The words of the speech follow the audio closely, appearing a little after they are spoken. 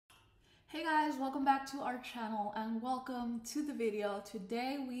Hey guys, welcome back to our channel and welcome to the video.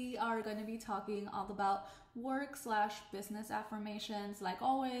 Today we are going to be talking all about work/business affirmations. Like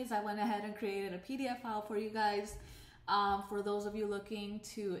always, I went ahead and created a PDF file for you guys. For those of you looking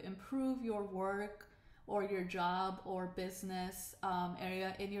to improve your work or your job or business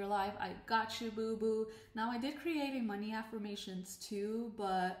area in your life, I got you, boo-boo. Now, I did create a money affirmations too,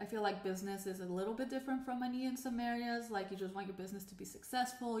 but I feel like business is a little bit different from money in some areas. Like you just want your business to be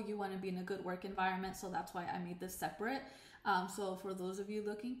successful, you want to be in a good work environment, so that's why I made this separate. So for those of you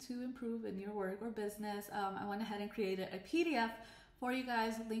looking to improve in your work or business, I went ahead and created a PDF for you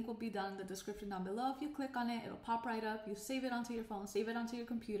guys. Link will be down in the description down below. If you click on it, it'll pop right up. You save it onto your phone, save it onto your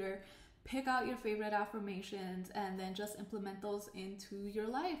computer, pick out your favorite affirmations, and then just implement those into your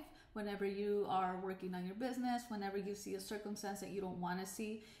life whenever you are working on your business. Whenever you see a circumstance that you don't want to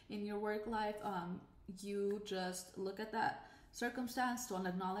see in your work life, you just look at that circumstance, don't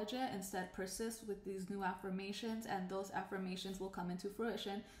acknowledge it, instead persist with these new affirmations, and those affirmations will come into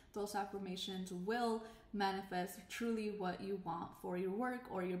fruition. Those affirmations will manifest truly what you want for your work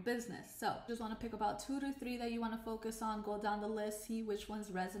or your business. So just want to pick about 2 to 3 that you want to focus on, go down the list, see which ones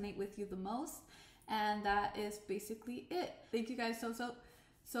resonate with you the most, and that is basically it. Thank you guys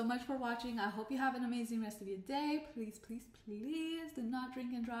so much for watching. I hope you have an amazing rest of your day. Please do not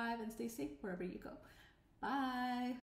drink and drive, and stay safe wherever you go. Bye.